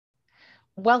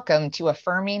Welcome to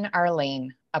Affirming Our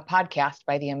Lane, a podcast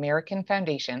by the American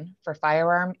Foundation for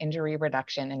Firearm Injury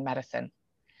Reduction in Medicine.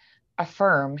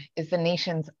 AFFIRM is the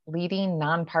nation's leading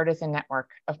nonpartisan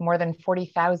network of more than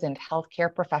 40,000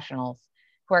 healthcare professionals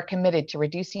who are committed to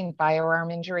reducing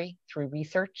firearm injury through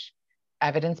research,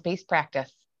 evidence-based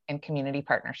practice, and community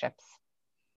partnerships.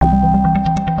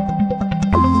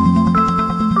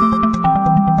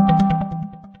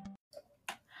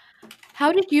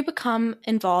 How did you become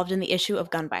involved in the issue of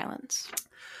gun violence?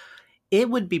 It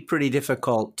would be pretty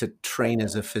difficult to train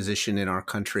as a physician in our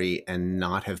country and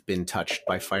not have been touched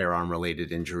by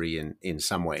firearm-related injury in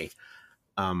some way.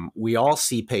 We all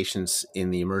see patients in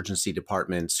the emergency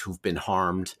departments who've been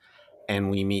harmed,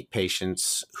 and we meet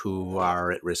patients who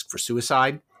are at risk for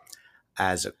suicide.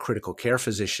 As a critical care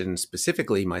physician,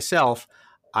 specifically myself,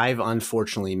 I've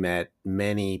unfortunately met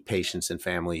many patients and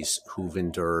families who've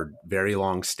endured very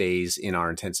long stays in our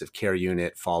intensive care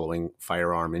unit following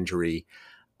firearm injury.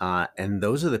 And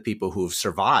those are the people who have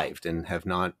survived and have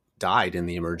not died in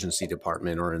the emergency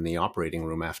department or in the operating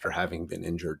room after having been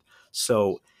injured.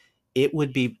 So it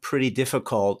would be pretty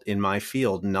difficult in my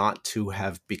field not to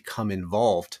have become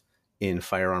involved in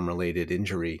firearm-related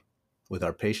injury with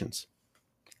our patients.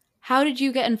 How did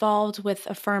you get involved with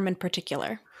AFFIRM in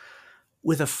particular?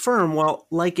 With AFFIRM, well,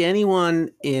 like anyone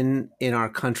in our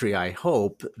country, I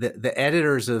hope, the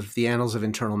editors of the Annals of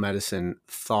Internal Medicine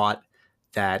thought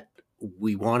that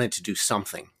we wanted to do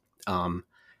something.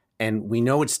 And we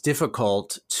know it's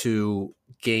difficult to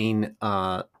gain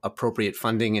appropriate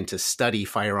funding and to study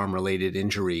firearm-related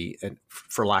injury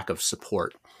for lack of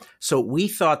support. So we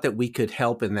thought that we could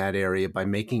help in that area by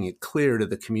making it clear to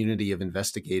the community of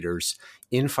investigators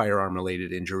in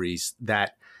firearm-related injuries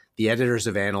that the editors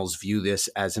of Annals view this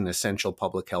as an essential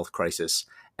public health crisis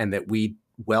and that we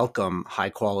welcome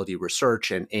high-quality research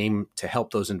and aim to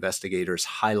help those investigators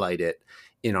highlight it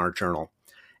in our journal.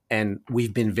 And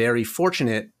we've been very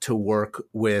fortunate to work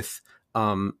with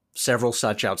several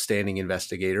such outstanding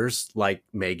investigators like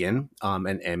Megan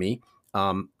and Emmy,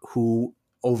 who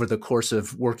over the course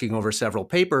of working over several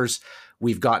papers,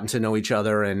 we've gotten to know each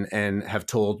other and have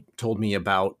told me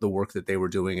about the work that they were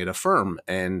doing at AFFIRM.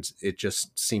 And it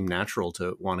just seemed natural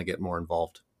to want to get more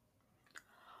involved.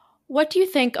 What do you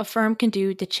think AFFIRM can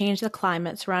do to change the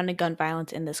climate surrounding gun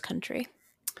violence in this country?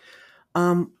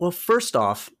 Well, first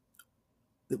off,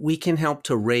 we can help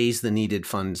to raise the needed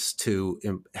funds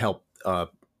to help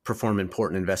perform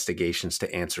important investigations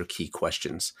to answer key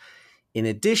questions. In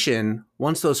addition,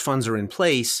 once those funds are in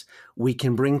place, we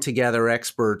can bring together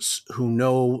experts who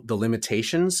know the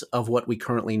limitations of what we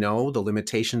currently know, the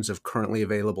limitations of currently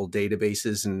available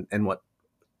databases and what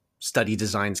study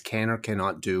designs can or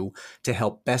cannot do to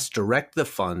help best direct the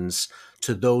funds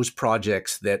to those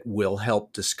projects that will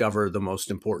help discover the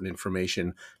most important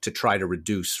information to try to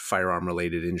reduce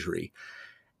firearm-related injury.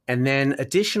 And then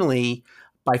additionally,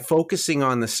 by focusing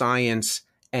on the science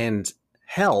and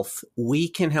health, we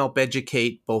can help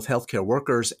educate both healthcare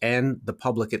workers and the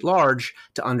public at large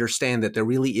to understand that there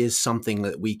really is something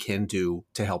that we can do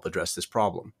to help address this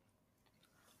problem.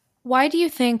 Why do you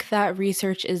think that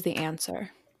research is the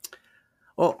answer?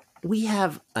 Well, we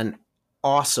have an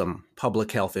awesome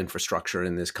public health infrastructure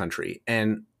in this country,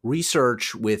 and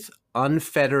research with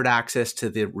unfettered access to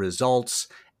the results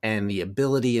and the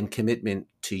ability and commitment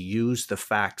to use the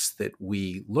facts that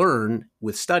we learn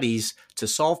with studies to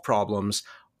solve problems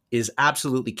is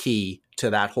absolutely key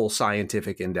to that whole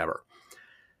scientific endeavor.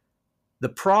 The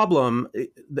problem,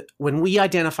 when we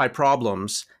identify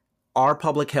problems, our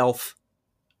public health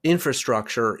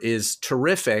infrastructure is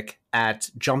terrific at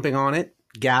jumping on it,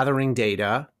 gathering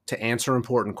data to answer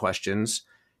important questions,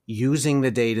 using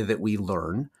the data that we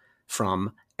learn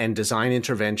from, and design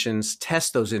interventions,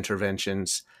 test those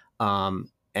interventions.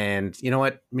 And you know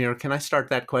what, Mira, can I start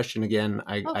that question again?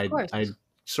 I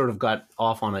sort of got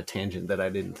off on a tangent that I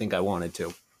didn't think I wanted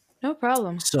to. No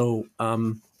problem. So,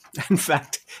 in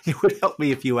fact, it would help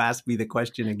me if you asked me the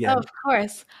question again. Oh, of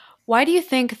course. Why do you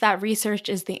think that research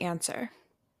is the answer?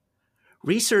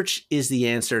 Research is the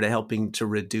answer to helping to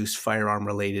reduce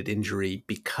firearm-related injury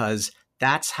because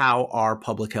that's how our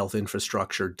public health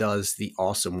infrastructure does the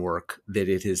awesome work that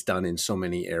it has done in so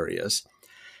many areas.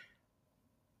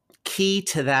 Key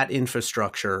to that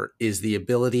infrastructure is the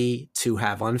ability to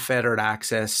have unfettered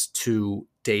access to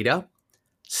data,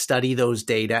 study those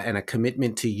data, and a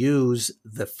commitment to use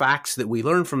the facts that we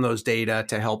learn from those data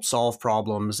to help solve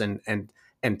problems and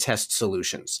test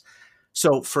solutions.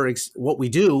 So what we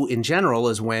do in general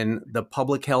is when the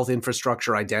public health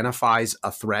infrastructure identifies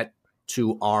a threat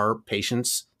to our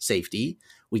patients' safety,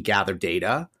 we gather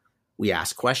data, we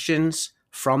ask questions.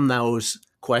 From those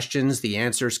questions, the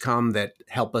answers come that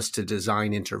help us to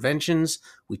design interventions.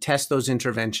 We test those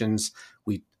interventions.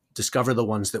 We discover the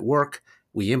ones that work.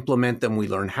 We implement them. We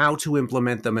learn how to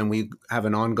implement them. And we have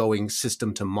an ongoing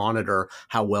system to monitor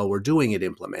how well we're doing at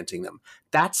implementing them.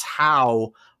 That's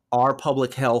how our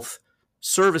public health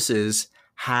services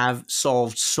have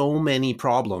solved so many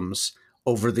problems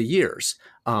over the years.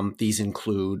 These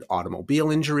include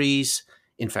automobile injuries,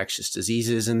 infectious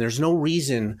diseases, and there's no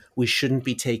reason we shouldn't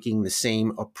be taking the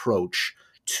same approach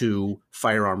to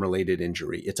firearm-related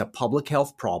injury. It's a public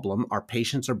health problem. Our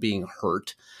patients are being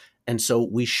hurt, and so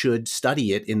we should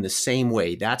study it in the same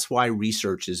way. That's why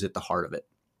research is at the heart of it.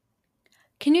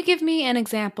 Can you give me an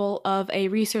example of a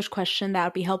research question that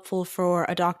would be helpful for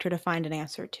a doctor to find an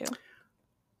answer to?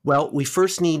 Well, we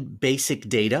first need basic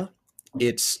data.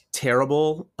 It's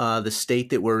terrible, the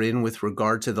state that we're in with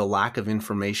regard to the lack of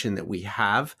information that we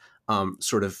have,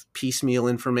 sort of piecemeal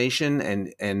information.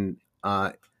 And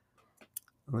let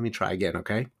me try again,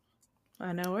 okay?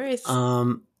 No worries.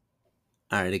 All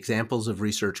right, examples of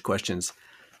research questions.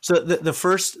 So the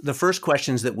first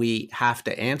questions that we have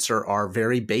to answer are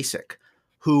very basic.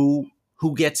 Who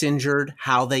gets injured?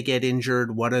 How they get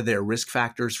injured? What are their risk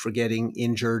factors for getting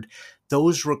injured?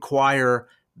 Those require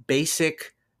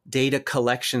basic data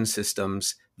collection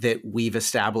systems that we've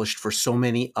established for so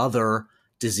many other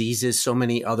diseases, so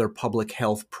many other public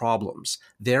health problems.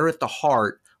 They're at the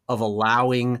heart of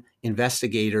allowing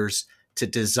investigators to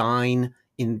design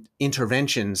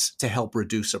interventions to help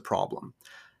reduce a problem.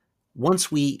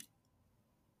 Once we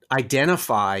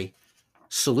identify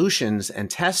solutions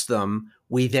and test them,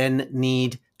 we then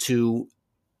need to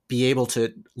be able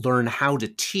to learn how to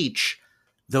teach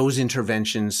those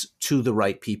interventions to the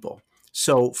right people.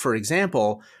 So, for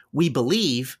example, we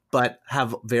believe, but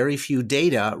have very few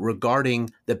data regarding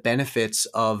the benefits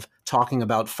of talking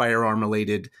about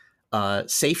firearm-related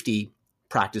safety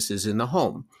practices in the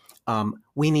home.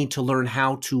 We need to learn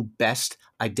how to best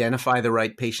identify the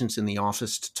right patients in the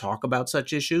office to talk about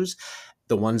such issues,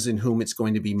 the ones in whom it's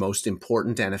going to be most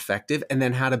important and effective, and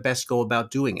then how to best go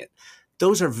about doing it.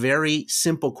 Those are very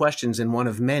simple questions and one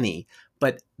of many,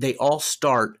 but they all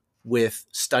start with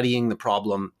studying the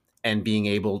problem and being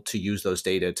able to use those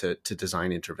data to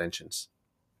design interventions.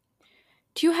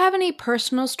 Do you have any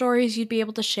personal stories you'd be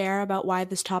able to share about why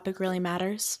this topic really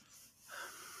matters?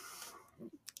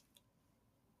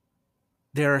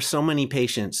 There are so many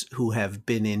patients who have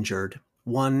been injured.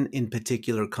 One in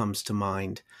particular comes to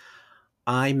mind.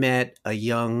 I met a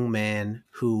young man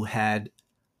who had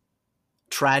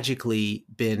tragically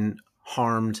been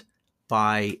harmed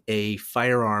by a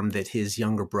firearm that his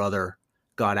younger brother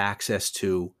got access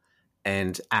to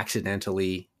and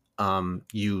accidentally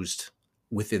used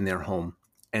within their home.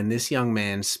 And this young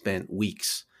man spent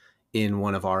weeks in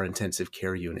one of our intensive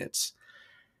care units.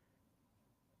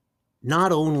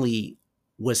 Not only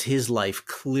was his life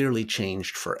clearly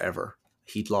changed forever,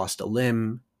 he'd lost a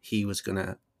limb, he was going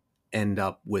to end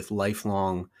up with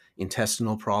lifelong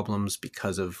intestinal problems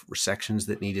because of resections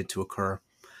that needed to occur.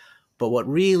 But what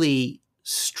really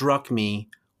struck me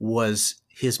was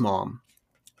his mom,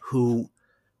 who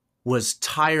was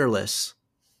tireless,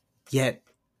 yet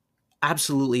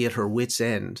absolutely at her wit's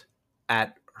end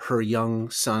at her young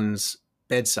son's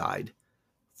bedside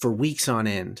for weeks on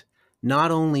end.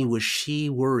 Not only was she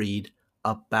worried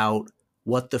about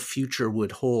what the future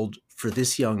would hold for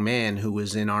this young man who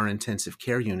was in our intensive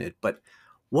care unit, but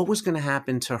what was going to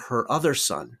happen to her other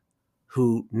son,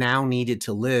 who now needed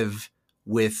to live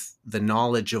with the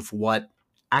knowledge of what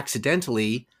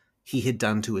accidentally he had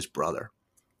done to his brother.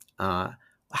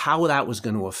 How that was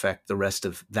going to affect the rest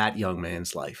of that young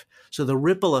man's life. So the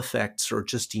ripple effects are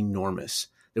just enormous.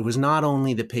 There was not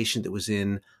only the patient that was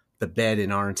in the bed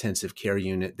in our intensive care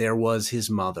unit, there was his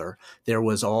mother. There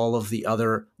was all of the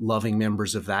other loving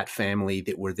members of that family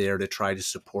that were there to try to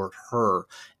support her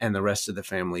and the rest of the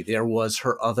family. There was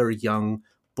her other young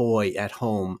boy at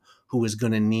home who was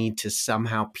going to need to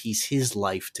somehow piece his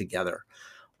life together.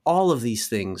 All of these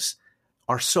things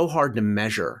are so hard to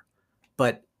measure,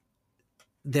 but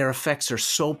their effects are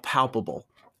so palpable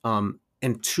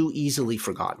and too easily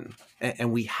forgotten.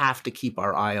 And we have to keep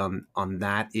our eye on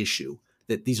that issue,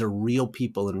 that these are real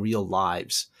people and real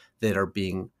lives that are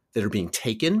being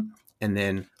taken. And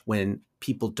then when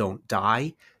people don't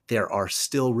die, there are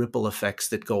still ripple effects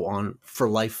that go on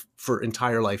for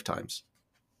entire lifetimes.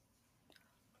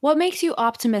 What makes you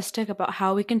optimistic about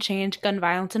how we can change gun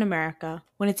violence in America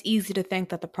when it's easy to think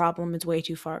that the problem is way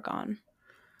too far gone?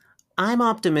 I'm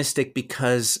optimistic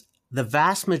because the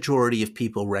vast majority of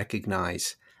people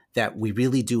recognize that we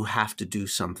really do have to do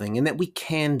something and that we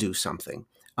can do something,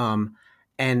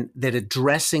 and that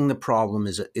addressing the problem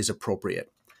is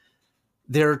appropriate.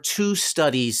 There are two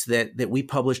studies that we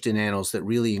published in Annals that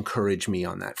really encourage me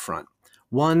on that front.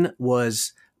 One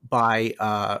was by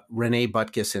Renee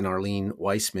Butkus and Arlene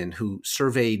Weissman, who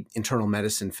surveyed internal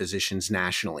medicine physicians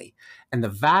nationally. And the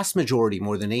vast majority,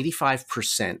 more than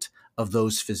 85% of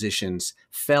those physicians,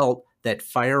 felt that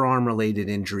firearm-related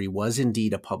injury was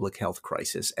indeed a public health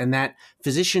crisis and that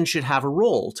physicians should have a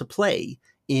role to play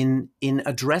in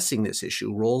addressing this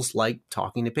issue, roles like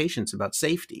talking to patients about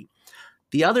safety.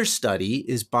 The other study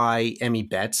is by Emmy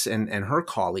Betts and her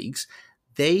colleagues.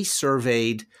 They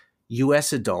surveyed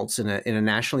U.S. adults in a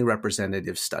nationally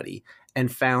representative study and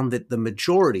found that the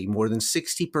majority, more than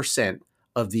 60%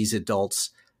 of these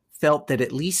adults, felt that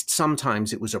at least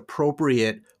sometimes it was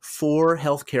appropriate for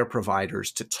healthcare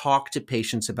providers to talk to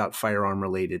patients about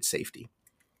firearm-related safety.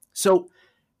 So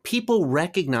people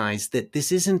recognize that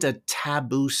this isn't a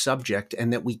taboo subject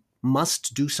and that we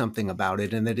must do something about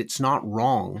it and that it's not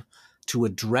wrong to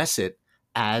address it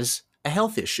as a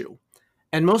health issue.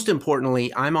 And most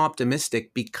importantly, I'm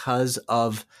optimistic because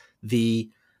of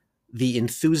the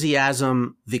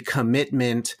enthusiasm, the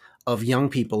commitment of young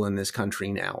people in this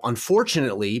country now,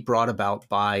 unfortunately brought about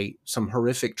by some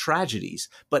horrific tragedies.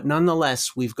 But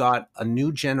nonetheless, we've got a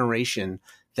new generation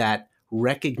that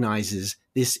recognizes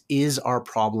this is our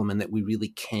problem and that we really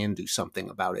can do something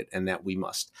about it and that we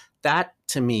must. That,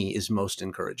 to me, is most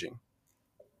encouraging.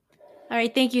 All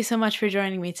right. Thank you so much for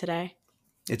joining me today.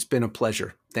 It's been a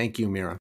pleasure. Thank you, Mira.